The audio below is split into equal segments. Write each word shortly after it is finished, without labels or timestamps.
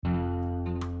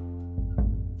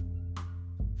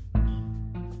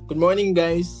Good morning,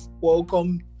 guys.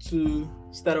 Welcome to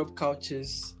Startup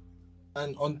Couches.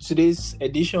 And on today's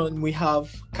edition, we have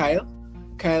Kyle.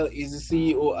 Kyle is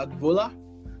the CEO at Vola.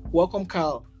 Welcome,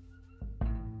 Kyle.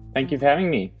 Thank you for having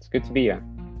me. It's good to be here.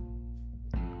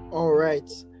 All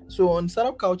right. So on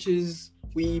Startup Couches,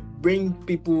 we bring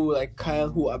people like Kyle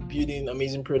who are building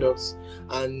amazing products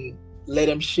and let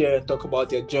them share and talk about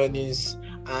their journeys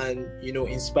and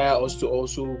inspire us to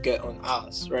also get on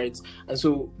ours, right? And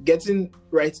so getting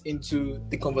right into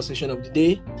the conversation of the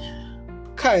day,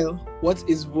 Kyle, what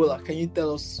is Vola? Can you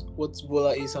tell us what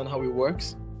Vola is and how it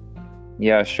works?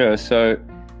 Yeah, sure. So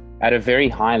at a very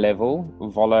high level,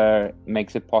 Vola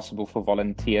makes it possible for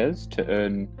volunteers to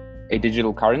earn a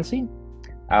digital currency,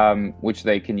 which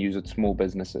they can use at small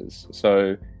businesses.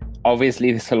 So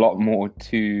obviously there's a lot more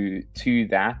to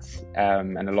that,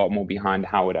 and a lot more behind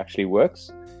how it actually works.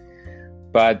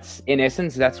 But in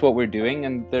essence, that's what we're doing.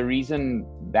 And the reason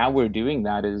that we're doing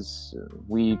that is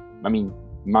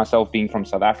myself being from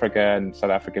South Africa and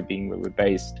South Africa being where we're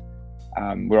based,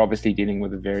 we're obviously dealing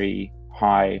with a very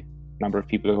high number of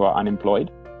people who are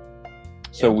unemployed.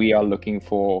 So we are looking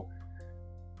for,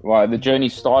 the journey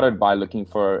started by looking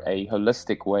for a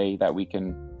holistic way that we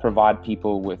can provide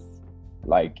people with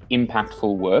like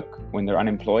impactful work when they're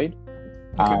unemployed,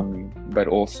 but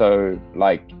also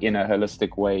like in a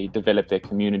holistic way develop their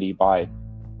community by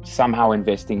somehow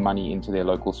investing money into their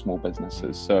local small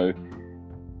businesses. So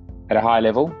at a high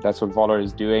level, that's what Vola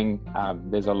is doing.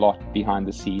 There's a lot behind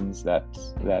the scenes that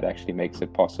actually makes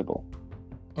it possible.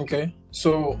 Okay,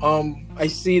 so I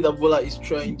see that Vola is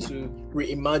trying to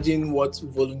reimagine what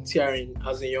volunteering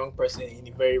as a young person in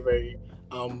a very, very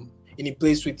in a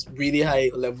place with really high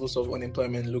levels of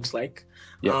unemployment looks like.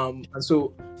 And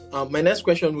so my next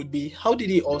question would be, how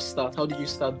did it all start? How did you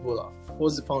start Vola? What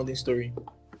was the founding story?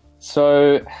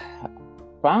 So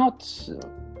about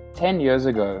 10 years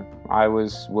ago, I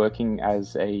was working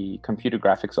as a computer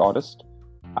graphics artist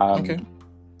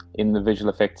in the visual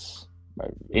effects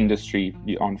industry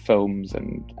on films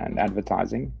and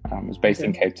advertising. I was based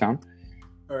in Cape Town.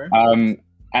 All right.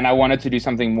 And I wanted to do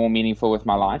something more meaningful with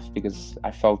my life because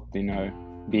I felt,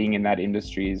 being in that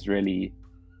industry is really,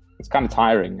 it's kind of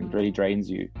tiring and really drains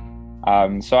you.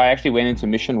 So I actually went into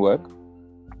mission work,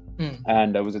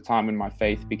 and there was a time when my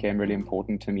faith became really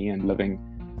important to me and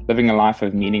living a life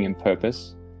of meaning and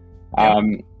purpose.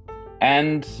 My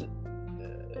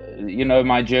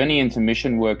journey into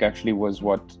mission work actually was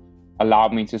what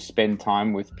allowed me to spend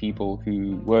time with people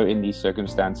who were in these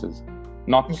circumstances.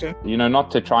 Not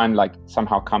to try and like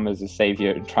somehow come as a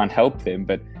savior and try and help them,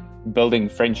 but building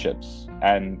friendships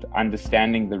and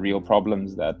understanding the real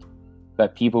problems that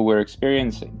people were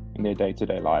experiencing in their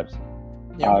day-to-day lives.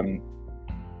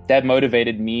 That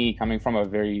motivated me coming from a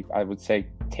very, I would say,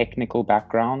 technical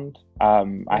background.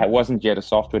 I wasn't yet a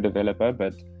software developer,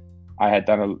 but I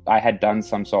had done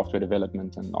some software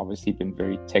development and obviously been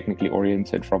very technically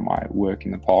oriented from my work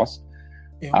in the past.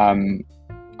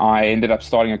 I ended up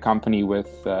starting a company with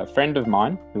a friend of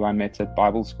mine who I met at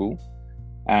Bible school.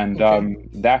 And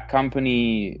that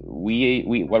company,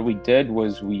 what we did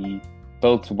was we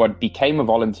built what became a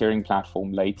volunteering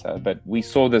platform later. But we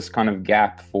saw this kind of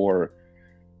gap for,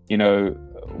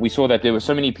 we saw that there were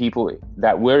so many people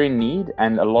that were in need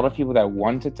and a lot of people that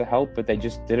wanted to help, but they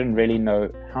just didn't really know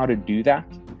how to do that.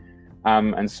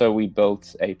 And so we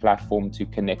built a platform to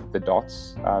connect the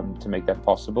dots to make that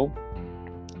possible.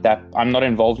 That I'm not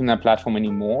involved in that platform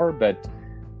anymore, but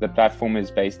the platform is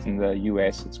based in the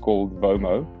US. It's called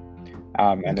Vomo,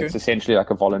 and it's essentially like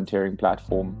a volunteering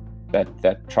platform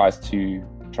that tries to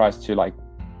like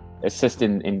assist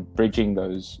in bridging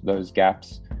those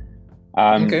gaps.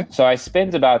 So I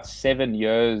spent about 7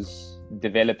 years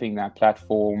developing that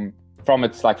platform from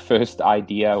its like first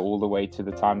idea all the way to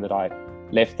the time that I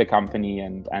left the company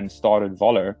and started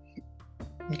Vola.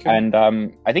 And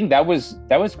I think that was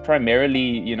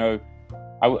primarily,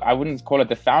 I wouldn't call it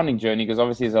the founding journey because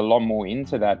obviously there's a lot more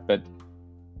into that,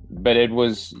 but it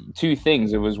was two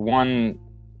things. It was one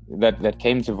that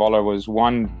came to Vola was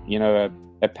one,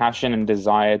 a passion and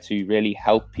desire to really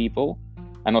help people,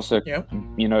 and also,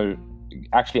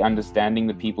 actually understanding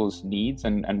the people's needs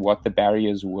and what the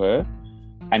barriers were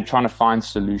and trying to find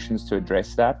solutions to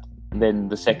address that. Then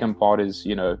the second part is,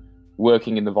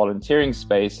 working in the volunteering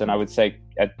space. And I would say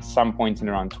at some point in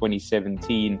around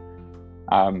 2017,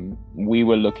 we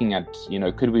were looking at,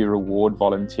 could we reward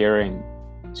volunteering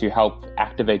to help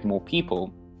activate more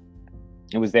people?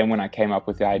 It was then when I came up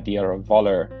with the idea of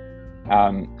Vola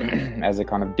as a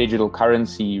kind of digital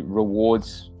currency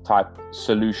rewards type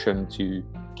solution to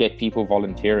get people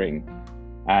volunteering.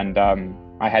 And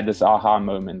I had this aha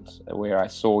moment where I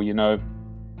saw,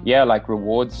 yeah, like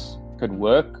rewards could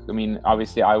work. I mean,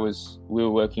 obviously we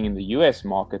were working in the US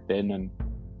market then, and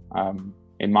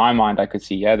in my mind I could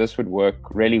see, yeah, this would work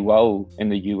really well in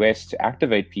the US to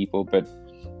activate people. But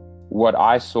what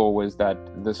I saw was that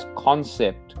this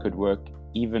concept could work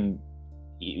even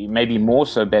maybe more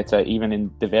so better even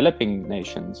in developing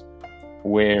nations,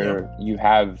 where you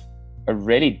have a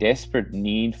really desperate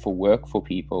need for work for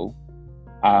people,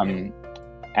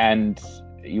 and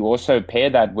you also pair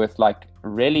that with like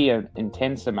really an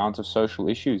intense amount of social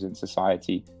issues in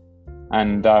society.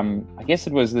 And I guess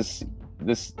it was this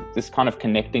kind of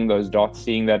connecting those dots,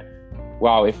 seeing that,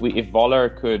 wow, if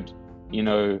Voller could, you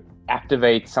know,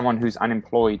 activate someone who's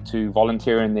unemployed to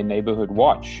volunteer in their neighborhood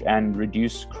watch and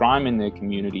reduce crime in their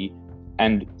community,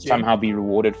 and somehow be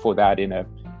rewarded for that in a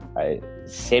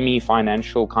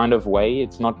semi-financial kind of way.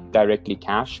 It's not directly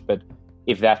cash, but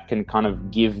if that can kind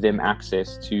of give them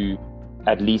access to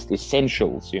at least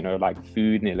essentials, you know, like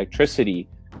food and electricity,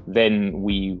 then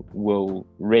we will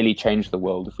really change the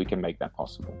world if we can make that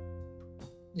possible.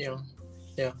 Yeah.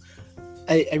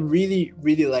 I really,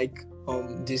 really like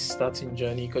this starting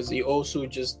journey, because it also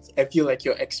just, I feel like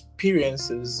your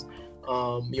experiences,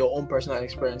 your own personal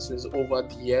experiences over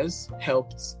the years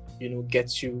helped, you know,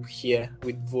 get you here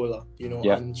with Voller, you know.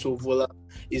 And so Voller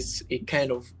is a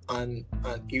kind of a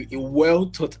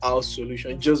well thought out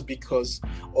solution, just because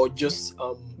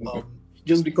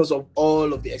of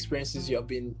all of the experiences you have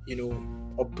been, you know,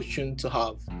 opportune to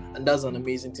have. And that's an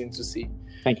amazing thing to see.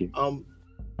 Thank you.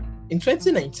 In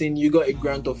 2019, you got a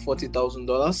grant of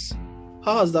 $40,000.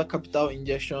 How has that capital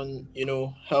injection, you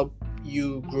know, helped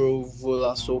you grow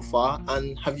Voller so far?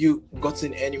 And have you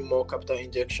gotten any more capital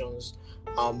injections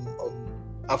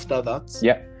after that?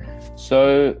 Yeah.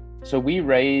 So we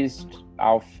raised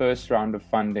our first round of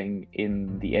funding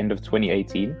in the end of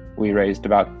 2018. We raised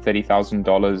about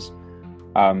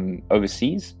 $30,000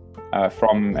 overseas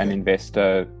from an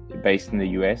investor based in the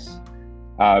US.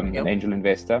 An angel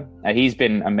investor. He's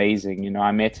been amazing. You know,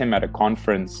 I met him at a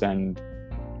conference, and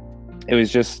it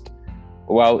was just,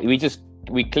 well, we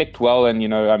clicked well. And, you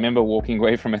know, I remember walking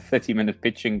away from a 30-minute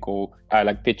pitching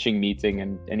meeting,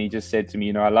 and he just said to me,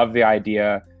 you know, I love the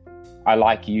idea. I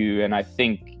like you, and I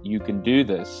think you can do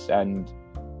this. And,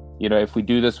 you know, if we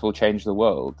do this, we'll change the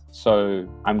world. So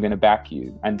I'm going to back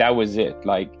you. And that was it.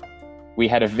 Like, we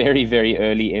had a very, very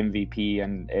early MVP,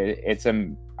 and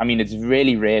it's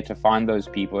really rare to find those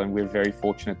people, and we're very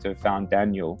fortunate to have found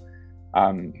Daniel,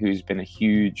 who's been a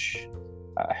huge,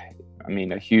 I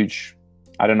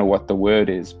don't know what the word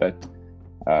is, but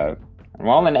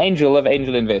an angel of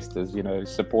angel investors, you know,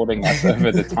 supporting us over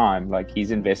the time. Like,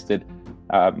 he's invested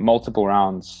multiple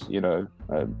rounds, you know,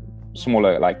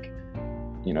 smaller, like,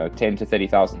 you know, $10,000 to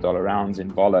 $30,000 rounds in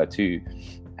Voller to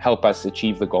help us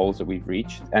achieve the goals that we've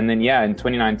reached. And then, in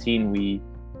 2019,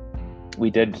 we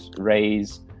did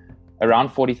raise around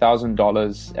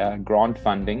 $40,000 grant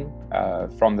funding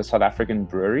from the South African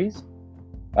breweries,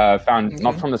 not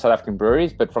from the South African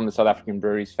breweries, but from the South African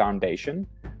Breweries Foundation.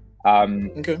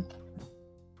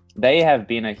 They have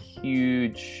been a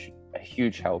huge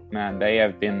help, man. They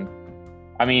have been,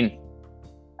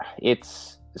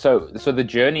 so the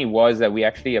journey was that we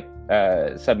actually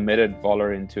submitted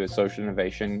Voller into a social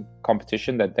innovation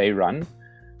competition that they run,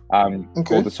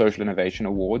 called the Social Innovation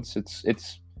Awards.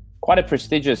 It's quite a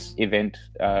prestigious event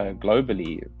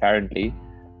globally, apparently,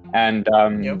 and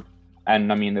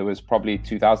there was probably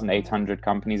 2,800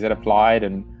 companies that applied,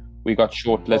 and we got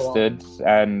shortlisted,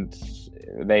 and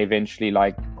they eventually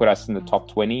put us in the top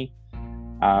 20.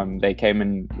 They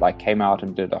came out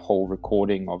and did a whole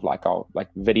recording of our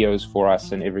videos for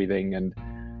us and everything, and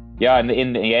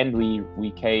in the end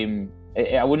we came,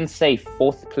 I wouldn't say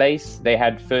fourth place. They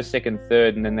had first, second,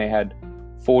 third, and then they had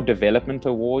 4 development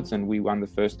awards, and we won the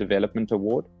first development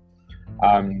award.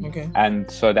 And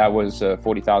so that was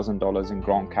 $40,000 in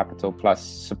grant capital plus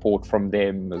support from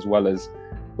them, as well as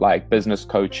business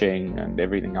coaching and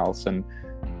everything else. And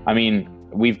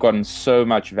we've gotten so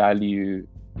much value,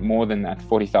 more than that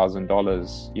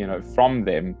 $40,000, from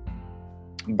them.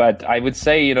 But I would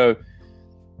say,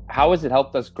 how has it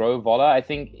helped us grow Voller? I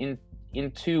think in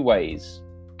 2 ways.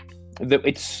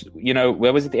 It's,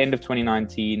 where was it, the end of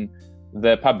 2019?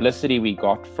 The publicity we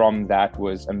got from that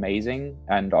was amazing,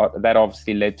 and that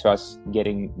obviously led to us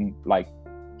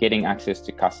getting access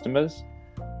to customers.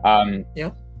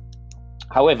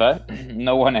 However,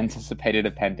 no one anticipated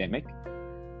a pandemic.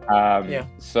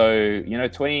 So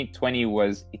 2020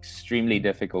 was extremely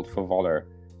difficult for Voller.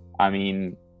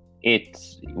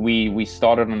 We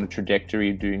started on a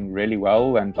trajectory of doing really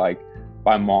well, and by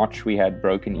March we had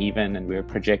broken even, and we were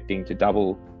projecting to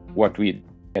double what we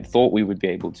had thought we would be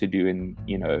able to do in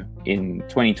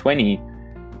 2020.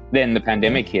 Then the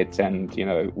pandemic hit, and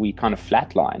we kind of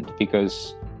flatlined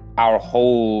because our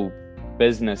whole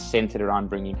business centered around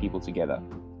bringing people together.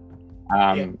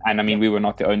 And I mean, we were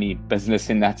not the only business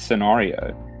in that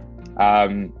scenario.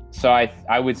 So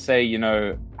I would say,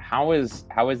 how is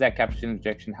that capital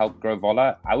injection helped grow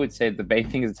Vola? I would say the main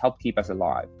thing is it's helped keep us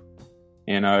alive.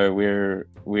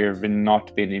 We've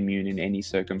not been immune in any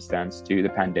circumstance to the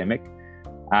pandemic.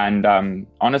 And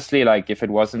honestly, like, if it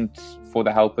wasn't for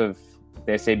the help of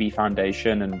the SAB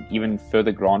Foundation and even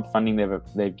further grant funding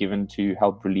they've given to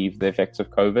help relieve the effects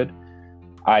of COVID,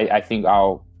 I think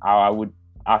our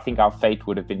fate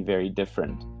would have been very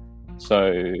different.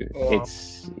 So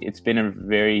it's been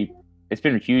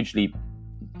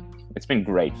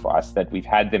great for us that we've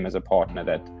had them as a partner,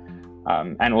 that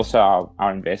and also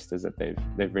our investors, that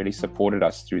they've really supported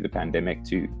us through the pandemic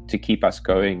to keep us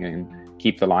going and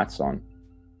keep the lights on.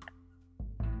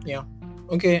 Yeah.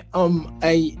 Okay.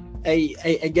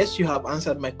 I guess you have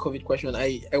answered my COVID question.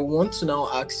 I want to now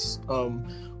ask,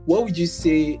 what would you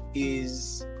say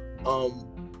is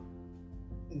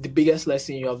the biggest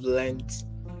lesson you have learned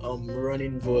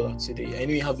running Vola today? I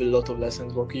know you have a lot of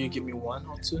lessons, but can you give me one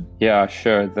or two? Yeah,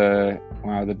 sure.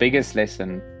 The biggest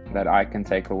lesson that I can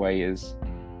take away is,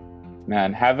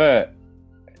 man,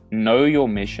 know your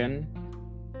mission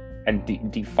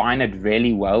and define it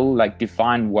really well. Like,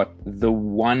 define what the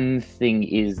one thing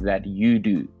is that you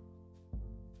do,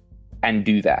 and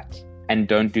do that, and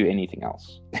don't do anything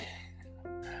else.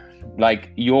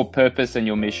 Like, your purpose and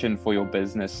your mission for your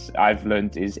business, I've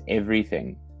learned, is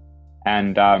everything.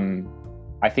 And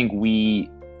I think we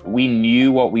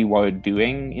knew what we were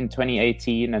doing in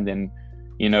 2018, and then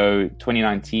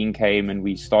 2019 came, and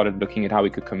we started looking at how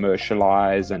we could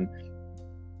commercialize, and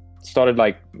started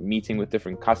like meeting with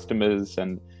different customers,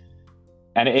 and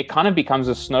it kind of becomes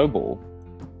a snowball.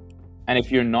 And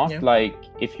if you're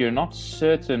not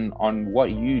certain on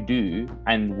what you do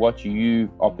and what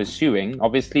you are pursuing,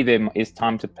 obviously there is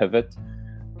time to pivot.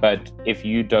 But if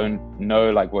you don't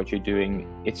know like what you're doing,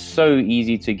 it's so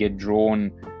easy to get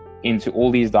drawn into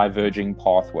all these diverging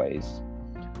pathways.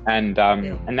 And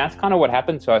that's kind of what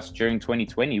happened to us during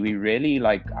 2020. We really,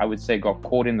 I would say, got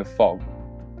caught in the fog,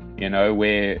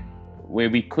 where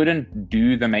we couldn't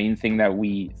do the main thing that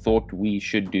we thought we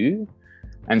should do.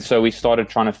 And so we started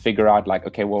trying to figure out,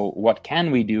 okay, well, what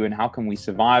can we do and how can we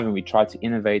survive? And we tried to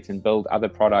innovate and build other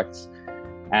products.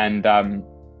 And I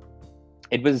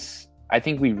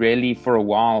think we really, for a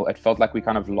while, it felt like we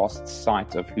kind of lost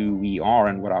sight of who we are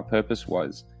and what our purpose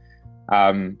was.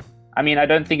 I mean, I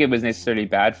don't think it was necessarily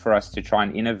bad for us to try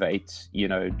and innovate,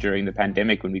 during the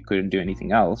pandemic when we couldn't do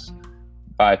anything else.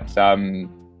 But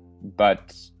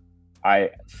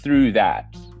through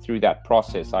that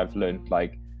process, I've learned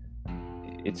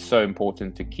it's so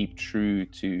important to keep true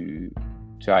to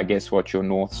I guess what your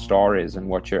North Star is and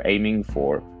what you're aiming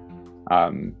for.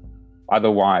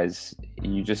 Otherwise,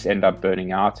 you just end up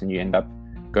burning out, and you end up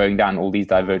going down all these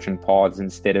divergent paths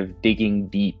instead of digging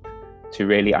deep to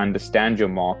really understand your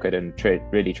market and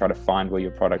really try to find where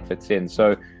your product fits in.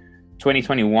 So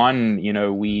 2021,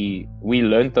 we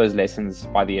learned those lessons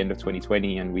by the end of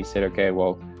 2020, and we said, okay,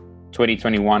 well,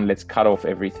 2021, let's cut off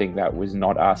everything that was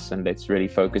not us, and let's really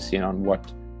focus in on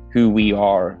who we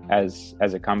are as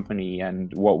a company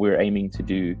and what we're aiming to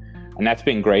do. And that's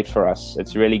been great for us.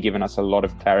 It's really given us a lot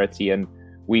of clarity, and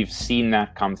we've seen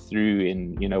that come through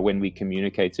in, when we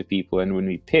communicate to people and when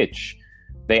we pitch,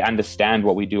 they understand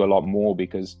what we do a lot more,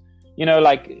 because,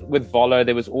 with Vola,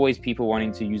 there was always people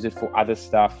wanting to use it for other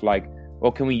stuff,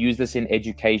 well, can we use this in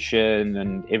education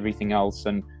and everything else?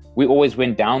 And we always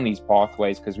went down these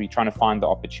pathways because we're trying to find the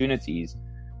opportunities.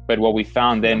 But what we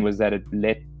found then was that it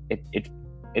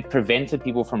prevented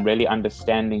people from really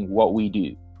understanding what we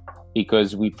do,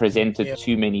 because we presented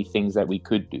too many things that we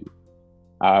could do.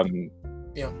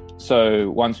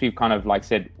 So once we've kind of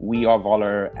said, we are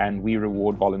Vola and we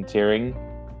reward volunteering,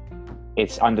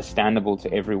 it's understandable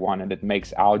to everyone, and it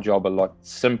makes our job a lot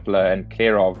simpler and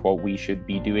clearer of what we should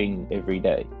be doing every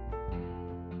day.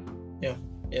 Yeah,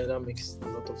 that makes a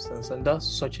lot of sense, and that's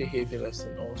such a heavy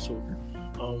lesson also,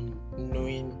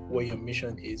 knowing what your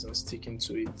mission is and sticking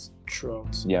to it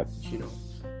throughout.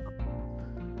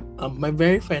 My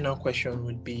very final question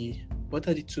would be, what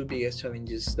are the two biggest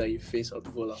challenges that you face at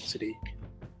Vola today?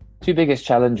 Two biggest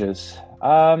challenges.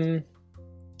 Well,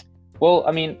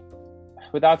 I mean,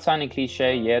 without sounding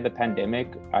cliche, the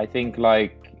pandemic. I think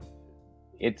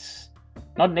it's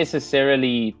not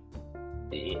necessarily,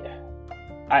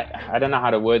 I don't know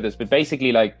how to word this, but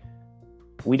basically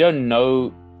we don't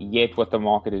know yet what the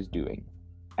market is doing,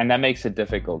 and that makes it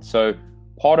difficult. So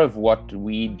part of what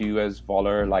we do as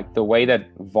Voller, like the way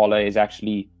that Voller is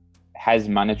actually has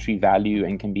monetary value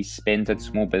and can be spent at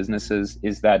small businesses,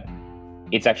 is that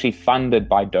it's actually funded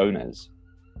by donors.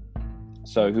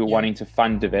 So who are wanting to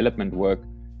fund development work.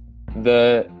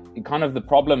 The kind of the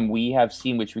problem we have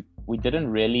seen, which we didn't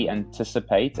really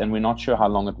anticipate, and we're not sure how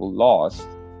long it will last,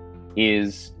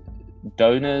 is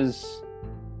donors,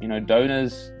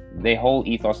 their whole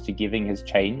ethos to giving has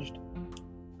changed.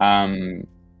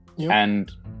 And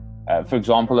for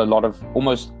example,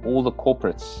 almost all the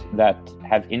corporates that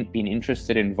have been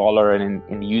interested in Voller and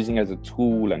in using it as a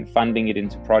tool and funding it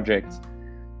into projects,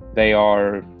 they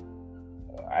are,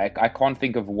 I can't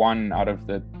think of one out of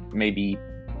the maybe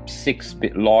 6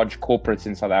 large corporates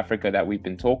in South Africa that we've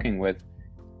been talking with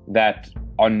that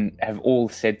have all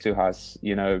said to us,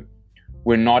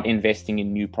 we're not investing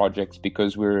in new projects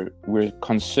because we're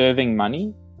conserving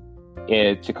money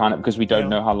because we don't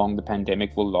know how long the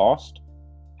pandemic will last,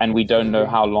 and we don't know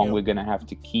how long we're going to have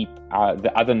to keep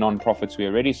the other non-profits we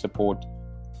already support,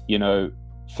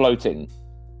 floating,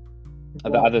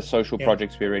 the other social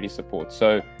projects we already support.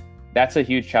 So that's a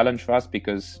huge challenge for us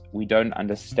because we don't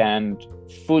understand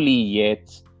fully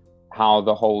yet how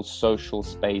the whole social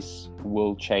space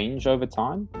will change over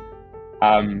time.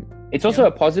 It's also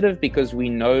a positive because we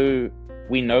know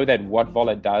that what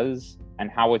Voller does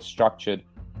and how it's structured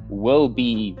will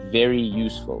be very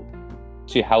useful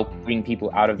to help bring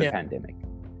people out of the pandemic.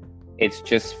 It's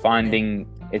just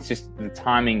the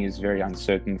timing is very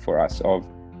uncertain for us of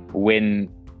when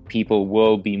people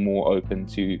will be more open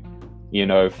to,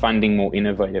 funding more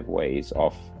innovative ways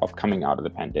of coming out of the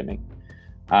pandemic.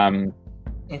 And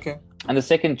the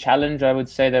second challenge I would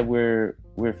say that we're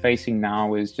facing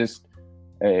now is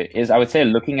I would say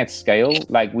looking at scale.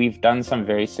 Like, we've done some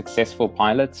very successful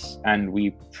pilots and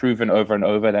we've proven over and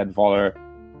over that Voller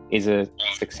is a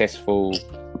successful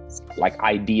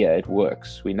idea. It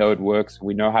works. We know it works.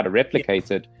 We know how to replicate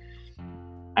it.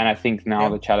 And I think now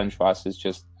the challenge for us is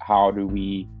just how do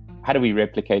we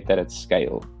replicate that at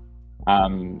scale?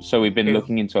 So we've been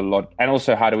looking into a lot, and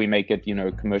also how do we make it,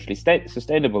 commercially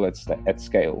sustainable at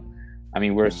scale? I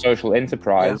mean, we're a social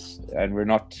enterprise and we're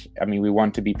not, we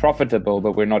want to be profitable,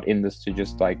 but we're not in this to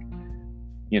just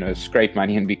scrape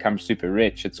money and become super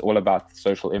rich. It's all about the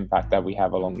social impact that we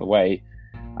have along the way.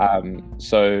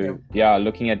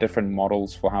 Looking at different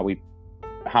models for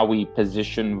how we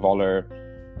position Voller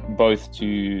both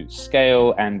to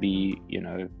scale and be,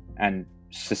 and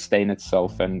sustain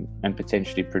itself and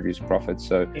potentially produce profits.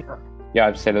 So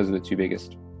I'd say those are the two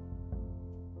biggest.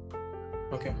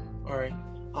 Okay. All right.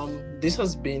 This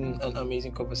has been an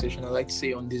amazing conversation. I'd like to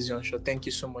say on this juncture, thank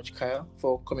you so much, Kyle,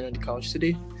 for coming on the couch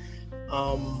today.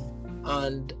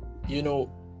 And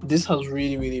this has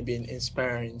really, really been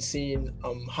inspiring, seeing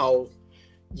how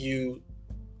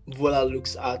Voller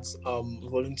looks at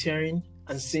volunteering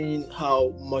and seeing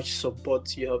how much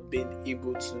support you have been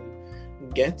able to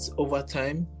get over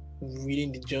time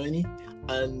reading the journey,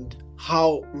 and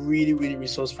how really, really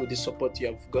resourceful the support you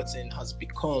have gotten has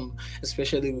become,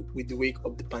 especially with the wake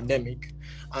of the pandemic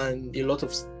and a lot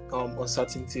of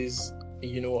uncertainties,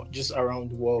 just around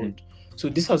the world. So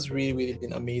this has really, really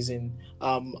been amazing.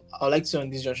 I'd like to, on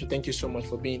this juncture, thank you so much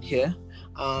for being here.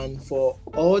 And for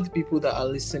all the people that are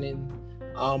listening,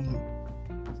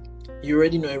 you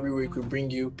already know every week we bring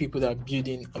you people that are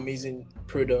building amazing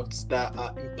products that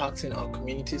are impacting our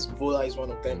communities. Voller is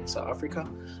one of them in South Africa.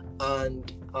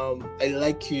 And I'd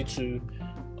like you to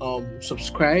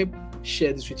subscribe,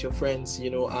 share this with your friends,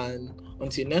 and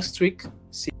until next week,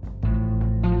 see